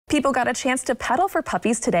People got a chance to pedal for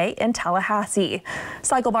puppies today in Tallahassee.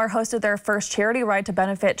 Cycle Bar hosted their first charity ride to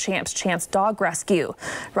benefit Champ's Chance Dog Rescue.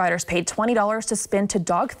 Riders paid $20 to spin to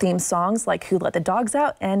dog-themed songs like Who Let the Dogs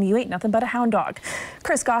Out and You Ain't Nothing But a Hound Dog.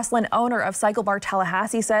 Chris Goslin, owner of Cycle Bar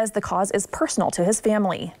Tallahassee, says the cause is personal to his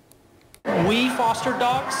family. We fostered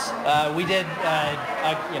dogs. We did,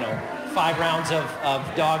 5 rounds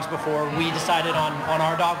of dogs before we decided on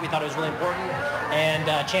our dog. We thought it was really important,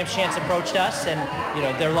 and Champ's Chance approached us, and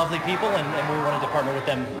they're lovely people, and we wanted to partner with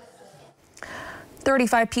them.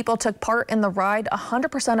 35 people took part in the ride.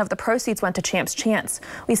 100% of the proceeds went to Champ's Chance.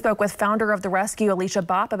 We spoke with founder of the rescue, Alicia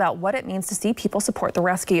Bopp, about what it means to see people support the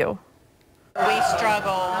rescue. We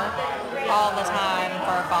struggle all the time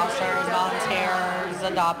for fosters, volunteers,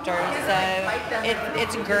 adopters, so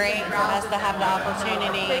it's great for us to have the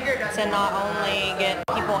opportunity to not only get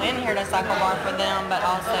people in here to Cycle Bar for them, but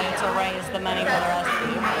also to raise the money for the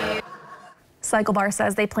rescue. Cycle Bar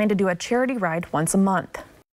says they plan to do a charity ride once a month.